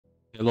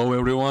Hello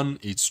everyone,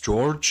 it's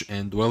George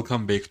and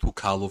welcome back to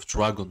Call of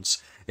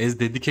Dragons. As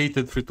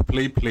dedicated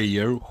free-to-play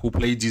player who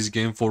played this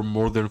game for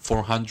more than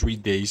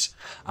 400 days,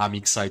 I'm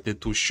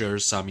excited to share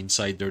some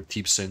insider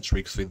tips and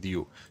tricks with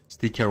you.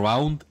 Stick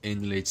around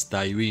and let's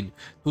dive in.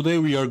 Today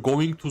we are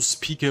going to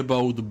speak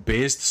about the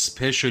best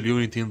special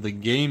unit in the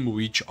game,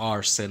 which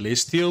are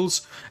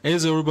Celestials.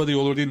 As everybody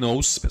already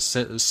knows,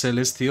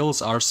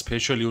 Celestials are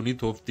special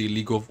unit of the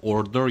League of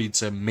Order.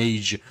 It's a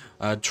mage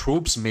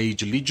troops,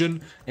 mage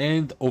legion,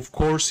 and of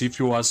course, if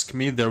you ask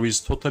me, there is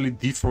totally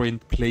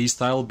different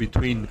playstyle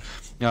between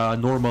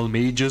normal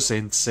mages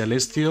and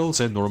celestials,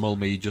 and normal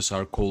mages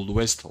are called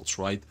Vestals,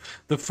 right?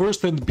 The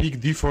first and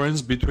big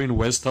difference between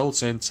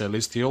Vestals and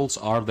celestials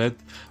are that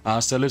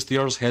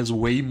celestials has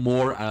way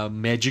more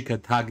magic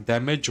attack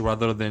damage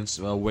rather than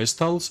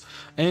Vestals,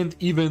 and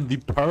even the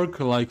perk,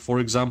 like for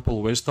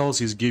example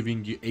Vestals is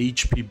giving you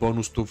HP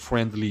bonus to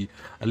friendly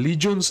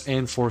legions,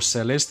 and for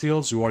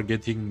celestials you are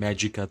getting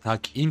magic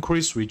attack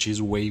increase, which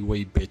is way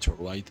better,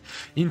 right?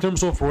 In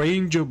terms of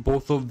range,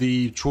 both of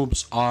the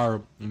troops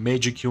are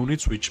magic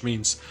units, which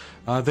means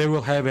they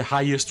will have a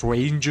highest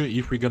range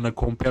if we're gonna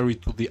compare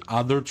it to the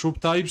other troop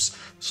types,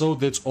 so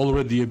that's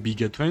already a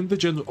big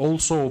advantage. And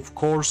also, of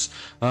course,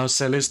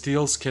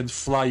 celestials can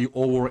fly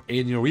over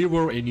any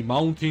river, any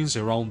mountains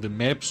around the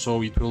map,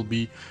 so it will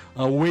be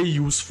way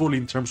useful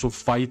in terms of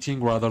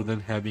fighting rather than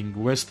having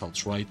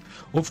Vestals, right?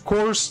 Of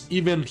course,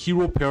 even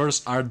hero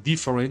pairs are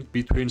different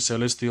between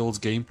Celestials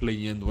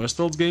gameplay and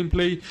Vestals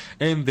gameplay,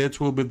 and that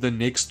will be the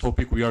next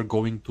topic we are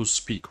going to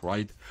speak,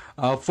 right?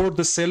 For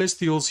the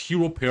Celestials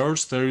hero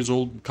pairs, there is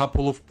a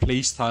couple of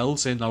play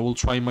styles, and I will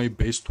try my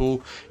best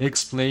to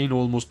explain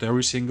almost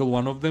every single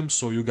one of them,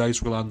 so you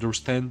guys will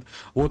understand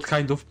what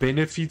kind of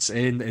benefits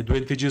and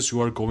advantages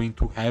you are going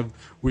to have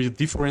with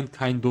different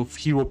kind of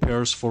hero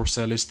pairs for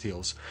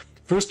Celestials.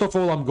 First of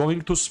all, I'm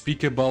going to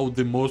speak about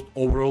the most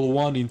overall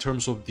one in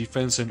terms of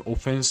defense and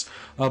offense.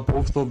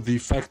 Both of the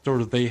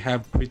factors they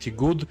have pretty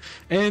good,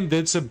 and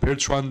that's a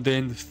Bertrand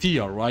and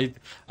Theia, right?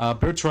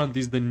 Bertrand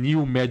is the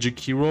new magic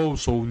hero,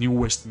 so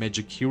newest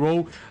magic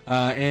hero,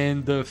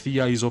 and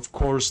Theia is of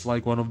course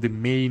like one of the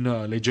main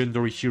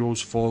legendary heroes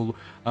for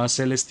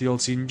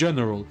Celestials in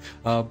general.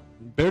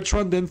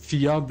 Bertrand and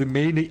Theia, the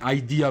main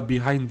idea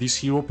behind this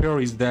hero pair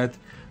is that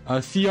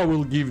Theia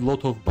will give a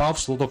lot of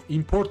buffs, a lot of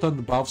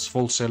important buffs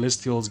for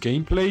Celestials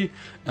gameplay.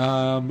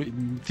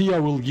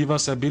 Theia will give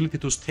us ability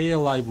to stay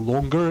alive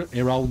longer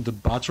around the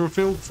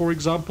battlefield, for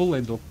example,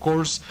 and of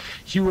course,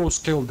 hero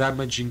scale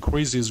damage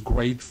increase is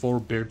great for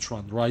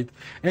Bertrand, right?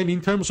 And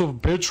in terms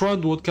of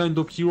Bertrand, what kind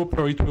of hero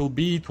pair it will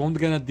be, it won't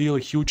gonna deal a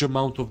huge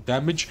amount of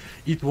damage,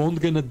 it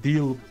won't gonna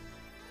deal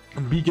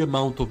a big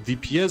amount of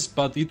DPS,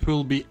 but it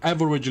will be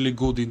averagely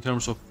good in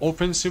terms of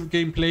offensive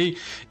gameplay.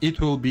 It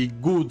will be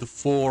good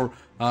for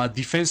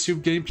defensive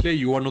gameplay.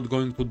 You are not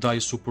going to die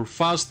super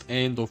fast,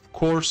 and of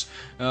course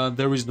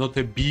there is not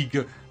a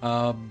big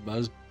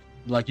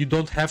like you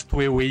don't have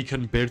to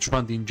awaken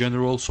Bertrand in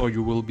general, so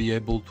you will be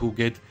able to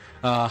get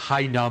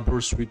high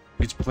numbers with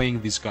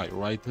playing this guy,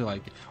 right?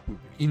 Like,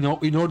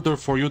 in order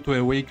for you to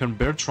awaken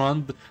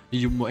Bertrand,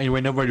 and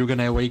whenever you're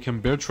gonna awaken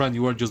Bertrand,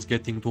 you are just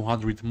getting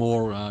 200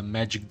 more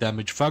magic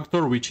damage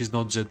factor, which is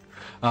not that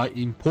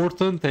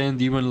important,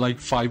 and even like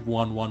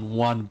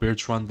 5111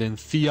 Bertrand and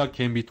Theia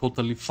can be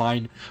totally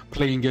fine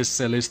playing as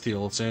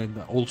Celestials,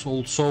 and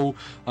also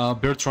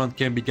Bertrand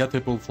can be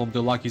gettable from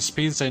the lucky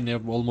spins, and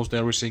almost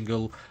every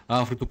single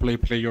free-to-play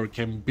player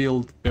can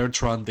build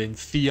Bertrand and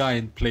Theia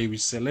and play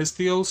with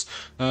Celestials.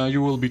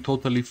 You will be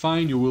totally fine.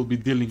 You will be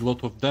dealing a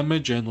lot of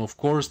damage, and of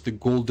course the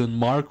golden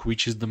mark,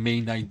 which is the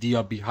main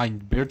idea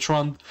behind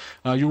Bertrand.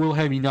 You will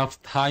have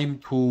enough time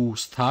to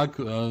stack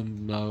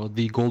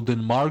the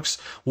golden marks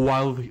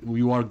while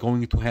you are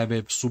going to have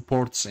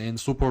supports and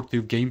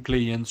supportive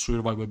gameplay and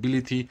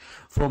survivability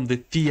from the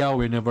Theia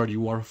whenever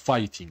you are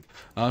fighting.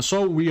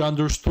 So we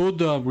understood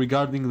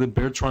regarding the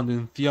Bertrand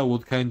and Theia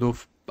what kind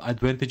of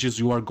advantages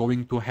you are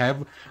going to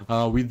have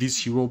with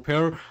this hero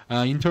pair.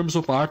 In terms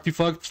of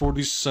artifact for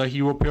this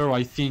hero pair,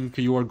 I think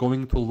you are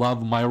going to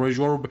love Mirage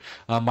Orb.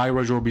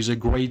 Mirage Orb is a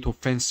great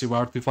offensive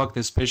artifact,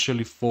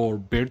 especially for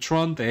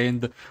Bertrand,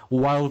 and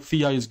while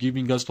Theia is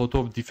giving us a lot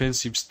of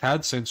defensive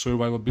stats and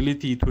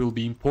survivability, it will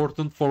be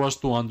important for us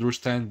to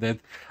understand that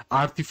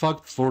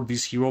artifact for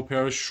this hero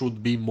pair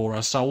should be more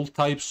assault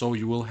type, so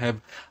you will have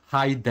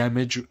high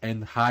damage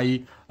and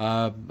high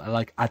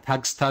like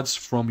attack stats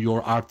from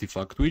your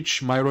artifact,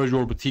 which Mirage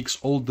Orb ticks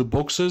all the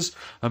boxes: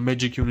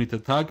 magic unit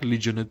attack,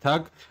 legion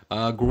attack,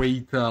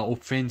 great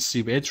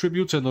offensive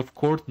attributes, and of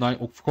course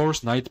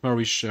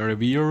Nightmarish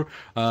Revere.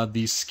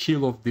 The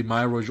skill of the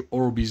Mirage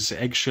Orb is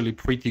actually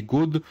pretty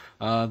good.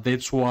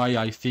 That's why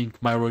I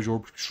think Mirage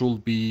Orb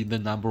should be the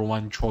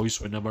 #1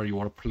 choice whenever you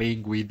are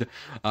playing with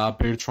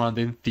Bertrand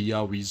and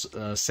Theia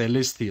with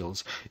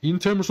Celestials. In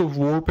terms of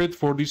Warped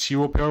for this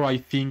hero pair, I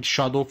think think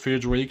Shadow Fair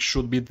Drake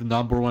should be the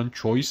 #1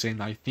 choice,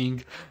 and I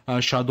think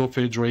Shadow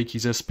Fair Drake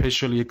is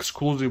especially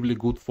exclusively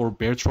good for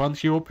Bertrand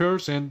hero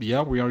pairs. And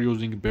yeah, we are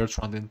using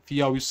Bertrand and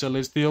Theia with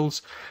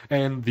Celestials,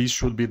 and this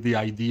should be the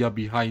idea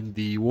behind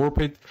the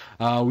Warped,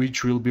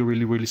 which will be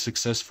really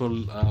successful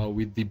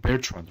with the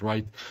Bertrand,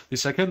 right? The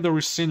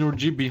secondary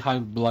synergy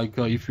behind, like,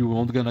 if you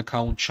not gonna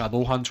count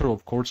Shadow Hunter,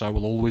 of course I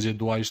will always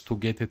advise to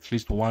get at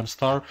least 1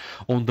 star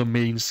on the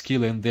main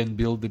skill and then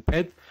build the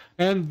pet.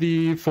 And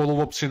the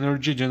follow-up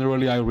synergy,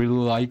 generally I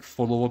really like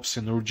follow-up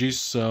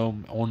synergies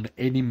on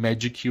any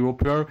magic hero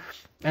pair.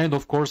 And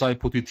of course I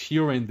put it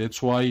here, and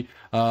that's why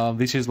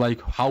this is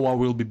like how I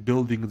will be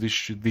building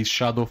this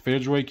Shadow Fair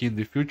Drake in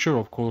the future.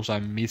 Of course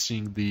I'm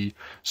missing the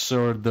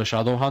third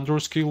Shadow Hunter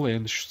skill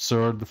and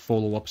third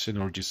follow-up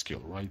synergy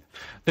skill, right?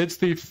 That's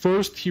the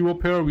first hero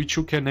pair which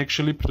you can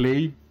actually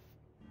play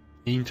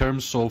in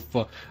terms of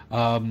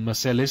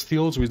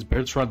Celestials with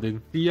Bertrand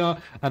and Theia.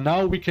 And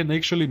now we can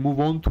actually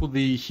move on to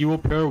the hero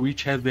pair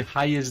which has the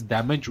highest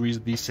damage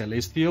with the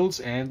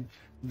Celestials, and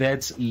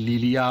that's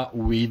Liliya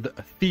with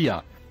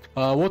Theia.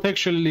 What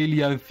actually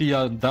Liliya and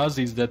Theia does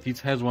is that it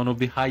has one of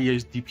the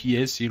highest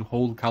DPS in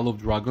whole Call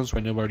of Dragons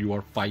whenever you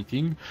are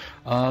fighting.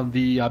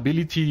 The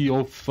ability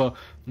of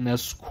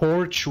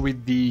Scorch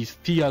with the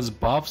Theia's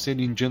buffs, and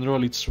in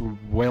general it's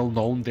well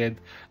known that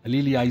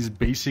Liliya is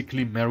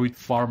basically merit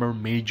farmer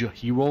major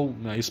hero,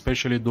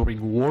 especially during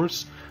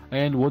wars.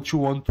 And what you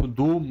want to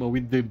do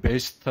with the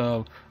best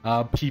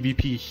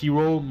PvP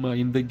hero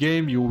in the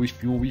game,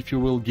 if you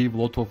will give a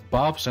lot of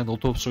buffs and a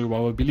lot of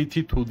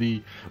survivability to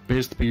the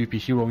best PvP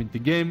hero in the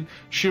game,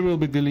 she will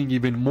be dealing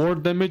even more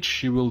damage,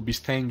 she will be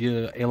staying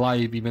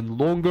alive even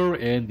longer,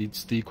 and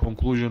it's the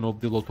conclusion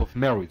of the lot of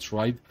merits,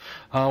 right?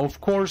 Of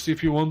course,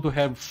 if you want to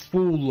have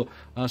full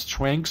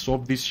strengths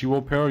of this hero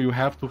pair, you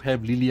have to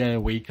have Liliya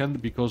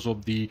Awakened because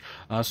of the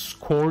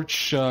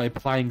Scorch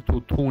applying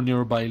to 2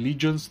 nearby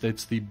legions.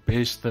 That's the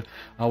best,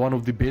 one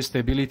of the best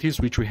abilities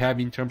which we have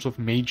in terms of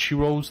mage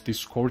heroes, the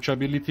Scorch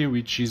ability,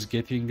 which is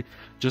getting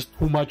just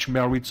too much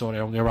merits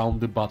around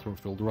the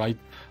battlefield, right?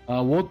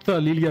 What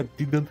Liliya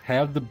didn't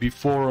have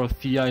before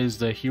Theia is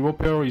the hero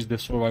pair is the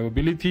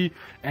survivability,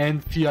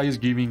 and Theia is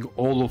giving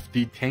all of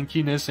the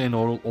tankiness and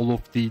all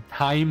of the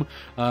time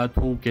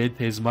to get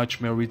as much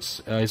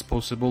merits as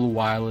possible,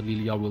 while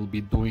Liliya will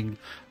be doing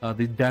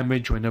the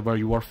damage whenever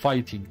you are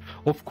fighting.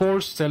 Of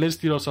course,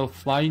 Celestials are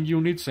flying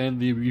units,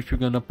 and if you're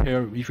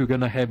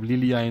gonna have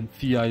Liliya and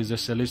Theia as a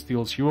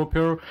Celestials hero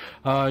pair,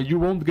 you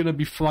won't gonna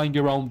be flying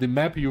around the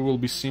map, you will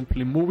be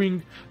simply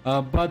moving,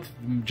 but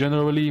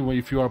generally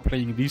if you are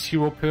playing this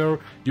hero pair,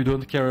 you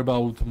don't care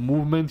about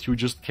movement, you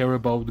just care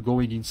about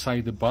going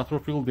inside the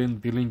battlefield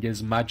and dealing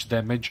as much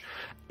damage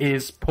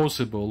as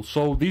possible.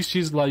 So this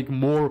is like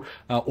more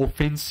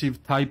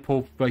offensive type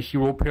of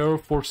hero pair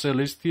for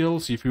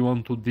Celestials. If you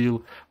want to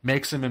deal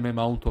maximum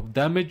amount of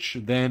damage,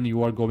 then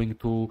you are going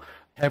to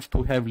have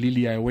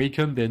Liliya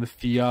Awakened and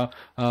Theia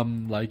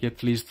like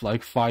at least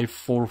like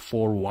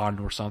 5-4-4-1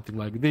 or something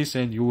like this,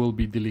 and you will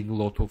be dealing a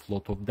lot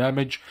of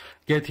damage,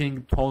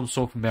 getting tons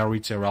of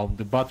merits around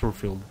the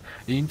battlefield.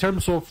 In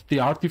terms of the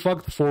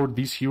artifact for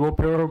this hero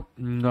pair,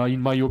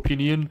 in my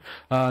opinion,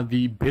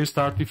 the best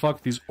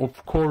artifact is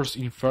of course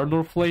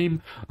Infernal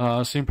Flame,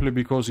 simply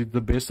because it's the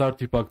best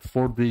artifact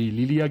for the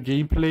Liliya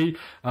gameplay.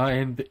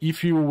 And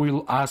if you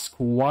will ask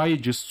why,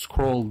 just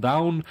scroll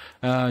down,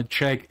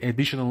 check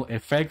additional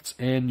effects,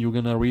 and you're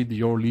gonna read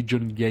your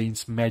legion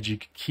gains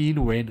magic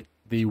keen when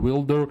the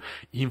wielder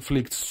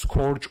inflicts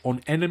Scorch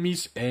on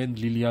enemies, and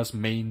Liliya's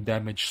main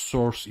damage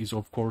source is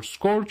of course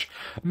Scorch.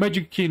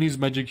 Magic keen is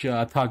magic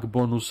attack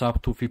bonus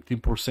up to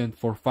 15%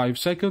 for 5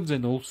 seconds,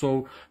 and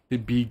also the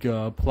big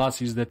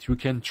plus is that you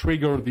can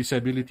trigger this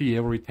ability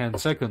every 10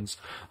 seconds.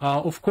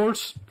 Of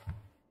course,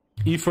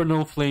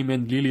 Infernal Flame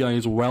and Liliya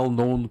is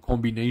well-known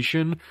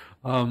combination.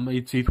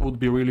 It would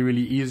be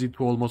really easy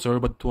to almost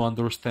everybody to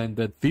understand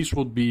that this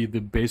would be the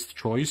best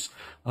choice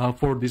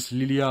for this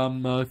Liliya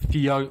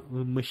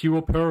Theia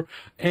hero pair,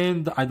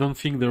 and I don't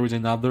think there is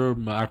another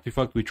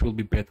artifact which will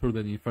be better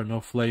than Infernal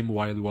Flame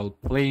while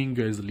playing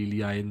as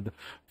Liliya and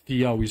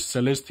Theia with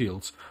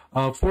Celestials.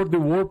 For the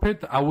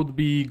Warped, I would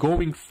be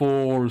going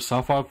for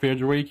Sapphire Fair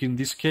Drake in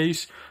this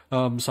case.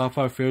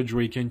 Sapphire Fair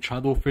Drake and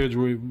Shadow Fair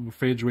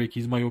Drake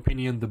is, my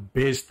opinion, the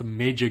best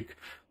magic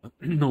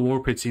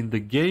Warpeds in the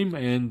game,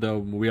 and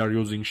we are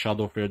using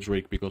Shadow Fair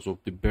Drake because of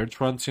the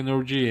Bertrand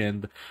synergy,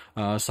 and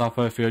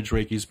Sapphire Fair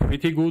Drake is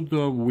pretty good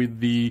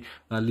with the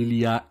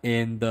Liliya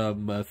and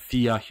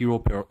Theia hero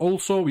pair.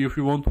 Also, if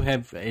you want to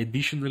have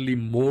additionally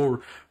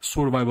more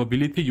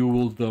survivability, you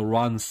will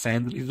run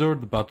Sand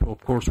Lizard, but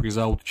of course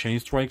without Chain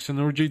Strike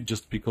synergy,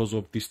 just because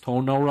of the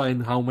Stone Aura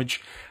and how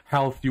much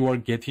health you are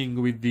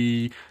getting with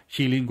the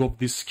healing of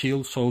this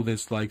skill. So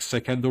that's like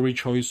secondary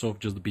choice of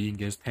just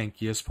being as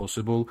tanky as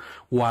possible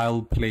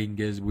while playing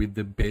as with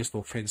the best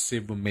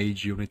offensive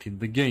mage unit in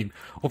the game.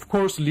 Of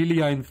course,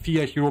 Liliya and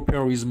Theia hero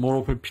pair is more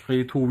of a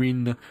play to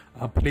win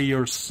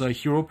player's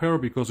hero pair,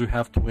 because you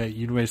have to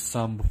invest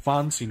some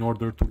funds in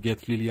order to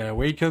get Liliya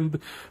Awakened.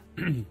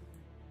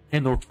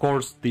 And of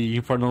course, the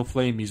Infernal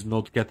Flame is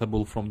not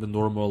gettable from the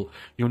normal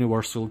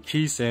universal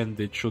keys, and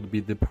it should be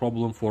the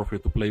problem for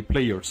free-to-play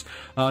players.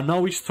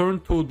 Now it's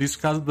turn to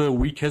discuss the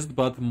weakest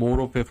but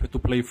more of a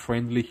free-to-play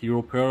friendly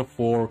hero pair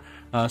for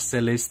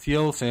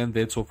Celestials, and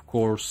that's of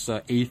course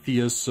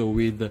Atheus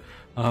with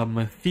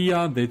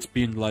Theia. That's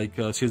been like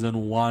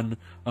season 1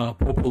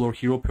 popular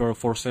hero pair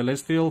for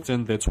Celestials,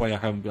 and that's why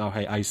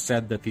I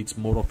said that it's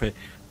more of a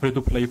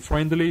free-to-play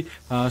friendly,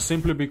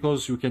 simply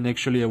because you can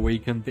actually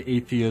awaken the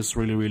Atheus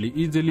really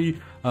easily.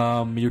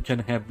 You can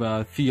have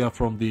Theia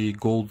from the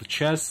gold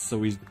chests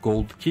with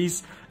gold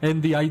keys,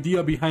 and the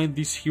idea behind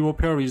this hero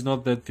pair is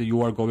not that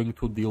you are going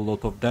to deal a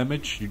lot of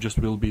damage. You just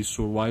will be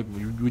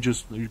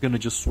you're gonna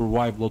just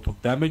survive a lot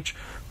of damage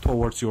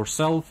towards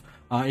yourself.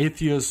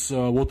 Atheus,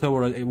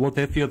 what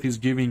Atheus is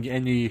giving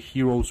any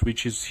heroes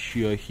which is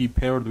he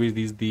paired with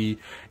is the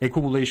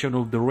accumulation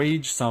of the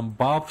rage, some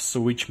buffs,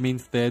 which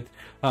means that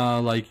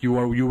like you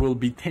will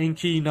be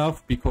tanky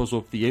enough because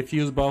of the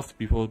Atheus buffs,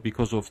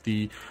 because of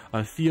the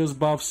Thea's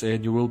buffs,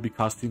 and you will be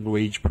casting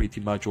rage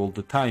pretty much all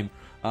the time.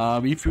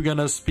 If you're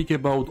gonna speak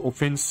about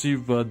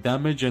offensive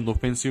damage and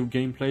offensive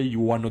gameplay,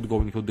 you are not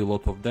going to do a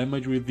lot of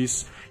damage with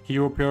this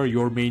hero pair.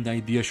 Your main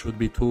idea should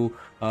be to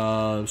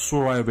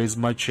survive as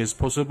much as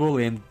possible,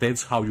 and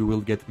that's how you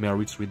will get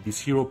merits with this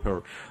hero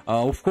pair.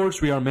 Of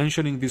course, we are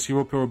mentioning this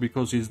hero pair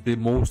because it's the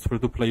most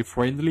free-to-play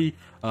friendly.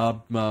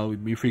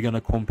 If we're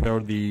gonna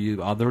compare the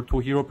other two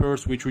hero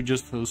pairs which we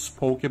just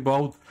spoke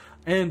about,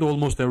 and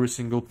almost every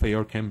single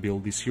player can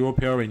build this hero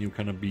pair, and you're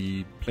gonna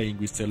be playing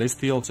with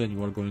Celestials, and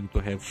you are going to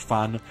have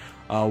fun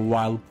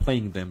while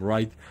playing them,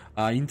 right?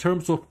 In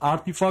terms of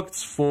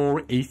artifacts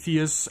for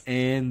Atheus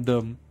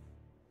and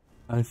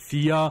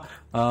Theia,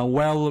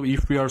 well,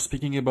 if we are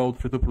speaking about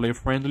free-to-play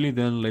friendly,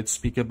 then let's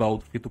speak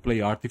about free-to-play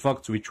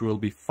artifacts, which will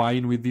be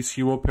fine with this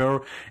hero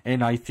pair,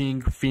 and I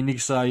think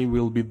Phoenix Eye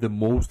will be the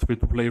most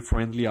free-to-play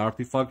friendly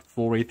artifact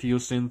for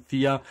Atheus and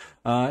Theia.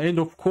 And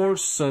of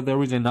course,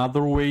 there is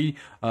another way,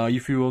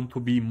 if you want to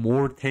be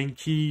more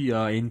tanky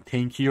and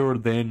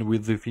tankier than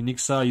with the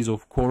Phoenix Eye, is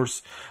of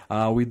course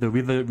with the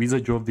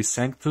Visage of the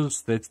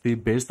Sanctus. That's the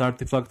best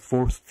artifact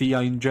for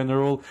Theia in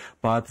general,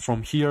 but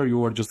from here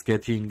you are just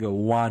getting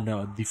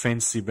one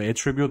defensive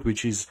attribute,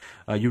 which is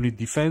unit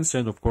defense,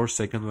 and of course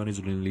second one is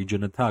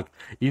Legion attack.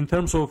 In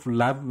terms of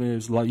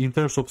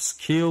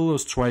skill,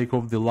 Strike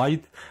of the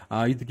Light,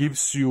 it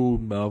gives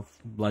you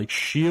like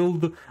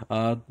shield,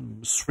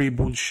 3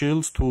 boon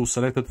shields to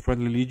selected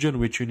friendly legion,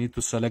 which you need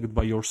to select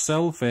by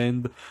yourself,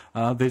 and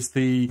there's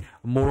the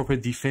more of a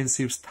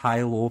defensive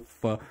style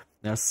of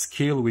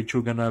skill which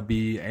you're gonna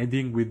be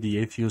adding with the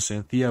Atheus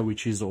and Theia,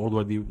 which is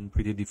already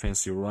pretty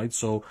defensive, right?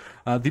 So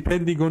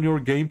depending on your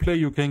gameplay,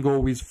 you can go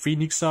with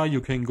Phoenix Eye,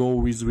 you can go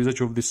with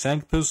Visage of the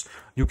Sanctus,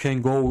 you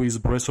can go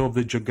with Breath of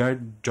the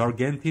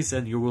Gargantis,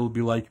 and you will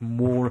be like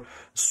more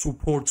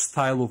support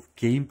style of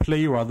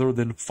gameplay rather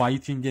than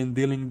fighting and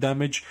dealing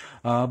damage,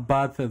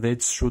 but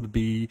that should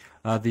be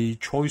the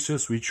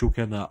choices which you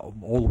can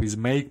always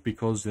make,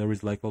 because there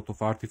is like a lot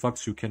of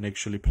artifacts you can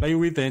actually play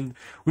with. And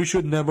we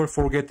should never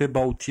forget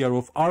about Tear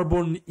of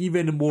Arbon,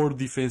 even more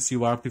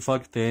defensive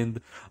artifact,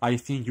 and I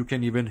think you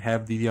can even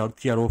have the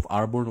Tear of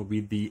Arbon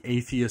with the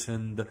Atheus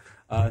and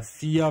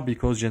Theia,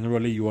 because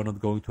generally you are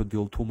not going to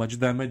deal too much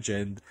damage,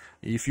 and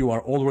if you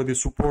are already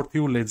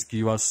supportive, let's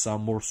give us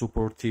some more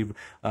supportive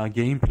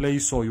gameplay,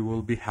 so you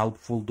will be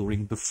helpful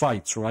during the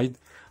fights, right?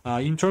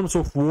 In terms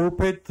of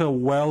Warped,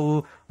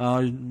 well,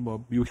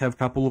 you have a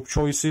couple of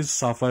choices.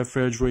 Sapphire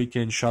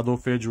Fairdrake and Shadow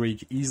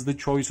Fairdrake is the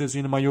choices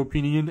in my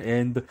opinion,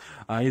 and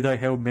as I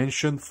have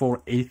mentioned, for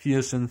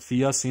Atheus and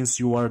Theia, since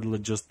you are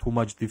just too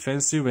much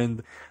defensive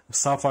and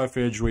Sapphire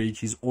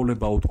Fairdrake is all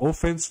about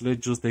offense,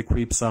 let's just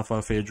equip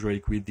Sapphire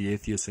Fairdrake with the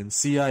Atheus and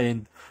Theia,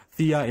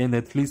 and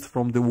at least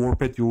from the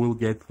Warped you will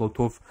get a lot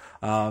of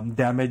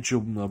damage,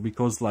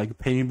 because like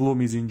Pain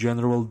Bloom is in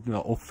general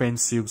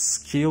offensive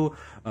skill,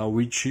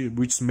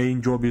 which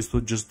main job is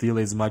to just deal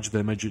as much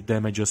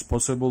damage as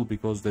possible,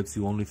 because that's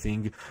the only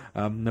thing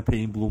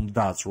Pain Bloom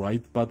does,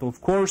 right? But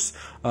of course,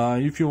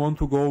 if you want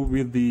to go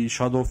with the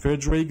Shadow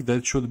Fairdrake,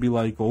 that should be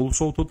like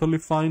also totally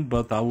fine,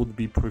 but I would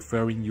be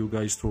preferring you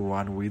guys to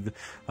run with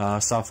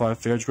Sapphire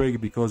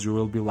Fairdrake, because you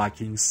will be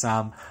lacking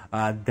some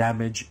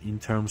damage in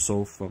terms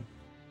of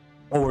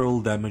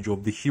overall damage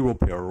of the hero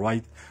pair,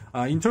 right?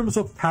 In terms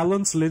of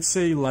talents, let's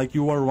say like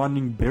you are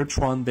running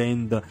Bertrand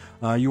and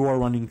you are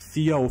running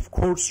Theia, of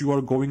course you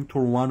are going to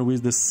run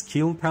with the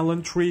skill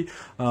talent tree,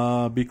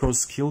 because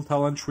skill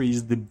talent tree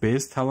is the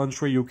best talent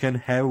tree you can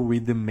have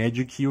with the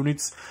magic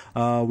units,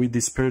 with the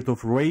Spirit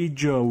of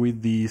Rage,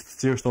 with the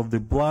Thirst of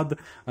the Blood.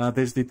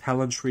 There's the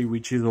talent tree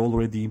which is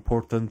already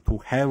important to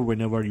have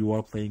whenever you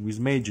are playing with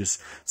mages,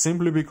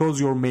 simply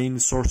because your main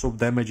source of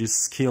damage is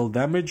skill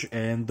damage,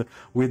 and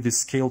with the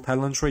skill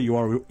talent tree you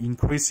are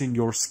increasing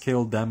your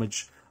skill damage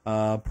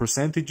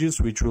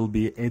percentages, which will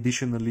be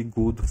additionally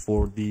good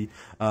for the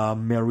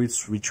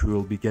merits which we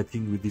will be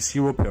getting with this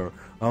hero pair.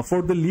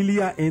 For the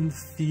Liliya and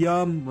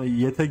Theia,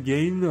 yet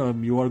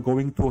again, you are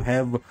going to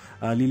have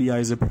Liliya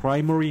as a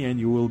primary, and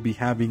you will be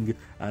having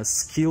a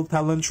skill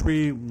talent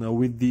tree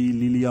with the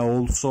Liliya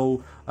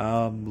also.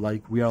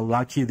 Like, we are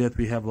lucky that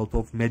we have a lot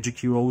of magic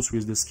heroes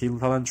with the skill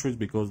talent trees,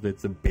 because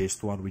that's the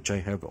best one, which I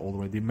have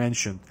already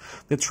mentioned.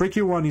 The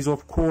tricky one is,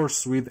 of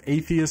course, with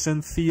Atheus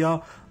and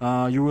Theia.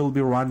 You will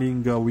be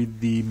running with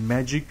the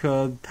magic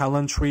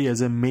talent tree as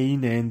a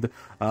main, and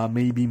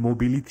maybe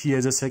mobility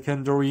as a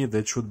secondary.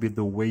 That should be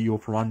the way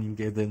of running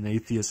it in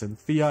Atheus and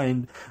Theia,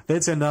 and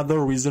that's another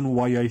reason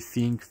why I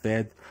think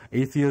that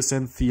Atheus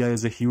and Theia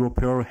as a hero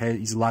pair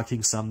is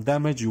lacking some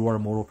damage. You are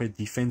more of a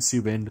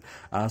defensive and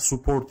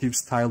supportive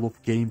style of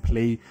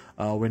gameplay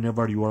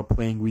whenever you are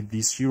playing with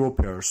this hero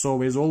pair.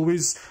 So as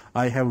always,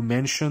 I have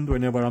mentioned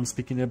whenever I'm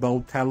speaking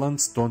about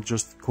talents, don't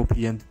just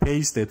copy and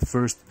paste. At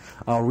first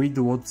read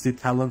what the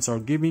talents are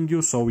giving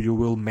you, so you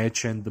will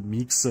match and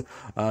mix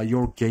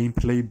your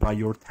gameplay by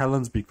your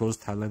talents, because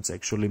talents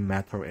actually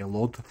matter a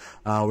lot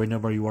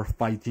whenever you are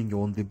fighting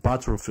on the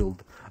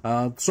battlefield.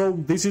 So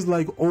this is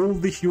like all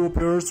the hero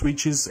pairs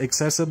which is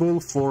accessible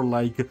for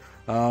like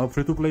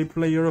free-to-play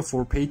player,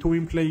 for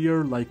pay-to-win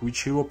player, like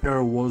which hero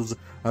pair was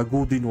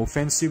good in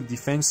offensive,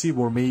 defensive,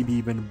 or maybe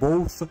even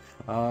both.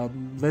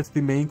 That's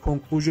the main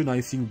conclusion.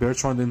 I think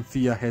Bertrand and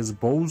Theia has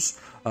both.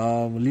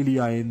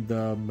 Liliya and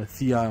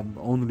Theia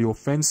only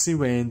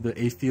offensive, and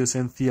Atheus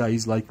and Theia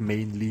is like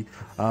mainly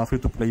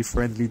free-to-play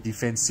friendly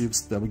defensive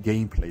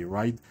gameplay,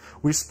 right?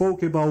 We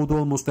spoke about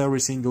almost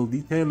every single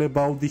detail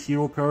about the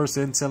hero pairs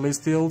and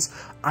Celestials.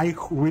 I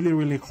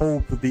really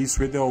hope this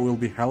video will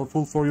be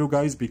helpful for you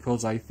guys,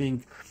 because I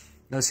think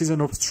the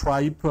Season of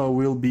Stripe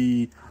will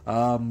be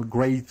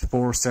great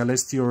for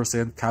Celestials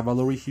and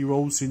Cavalry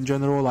heroes in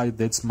general.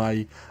 That's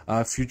my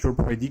future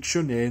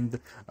prediction, and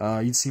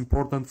it's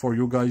important for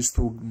you guys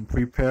to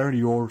prepare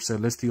your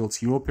Celestials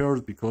hero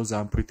pairs, because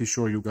I'm pretty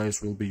sure you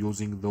guys will be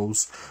using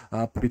those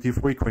pretty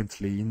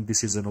frequently in the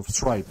Season of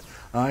Stripe.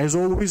 As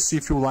always,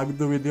 if you liked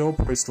the video,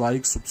 press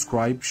like,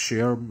 subscribe,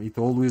 share. It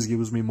always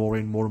gives me more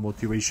and more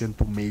motivation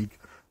to make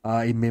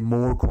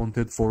more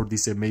content for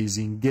this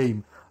amazing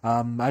game.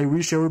 I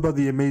wish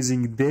everybody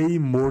amazing day,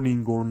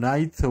 morning or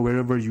night,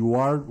 wherever you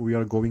are. We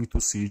are going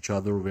to see each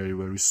other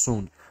very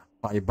soon.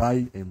 Bye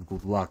bye and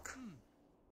good luck.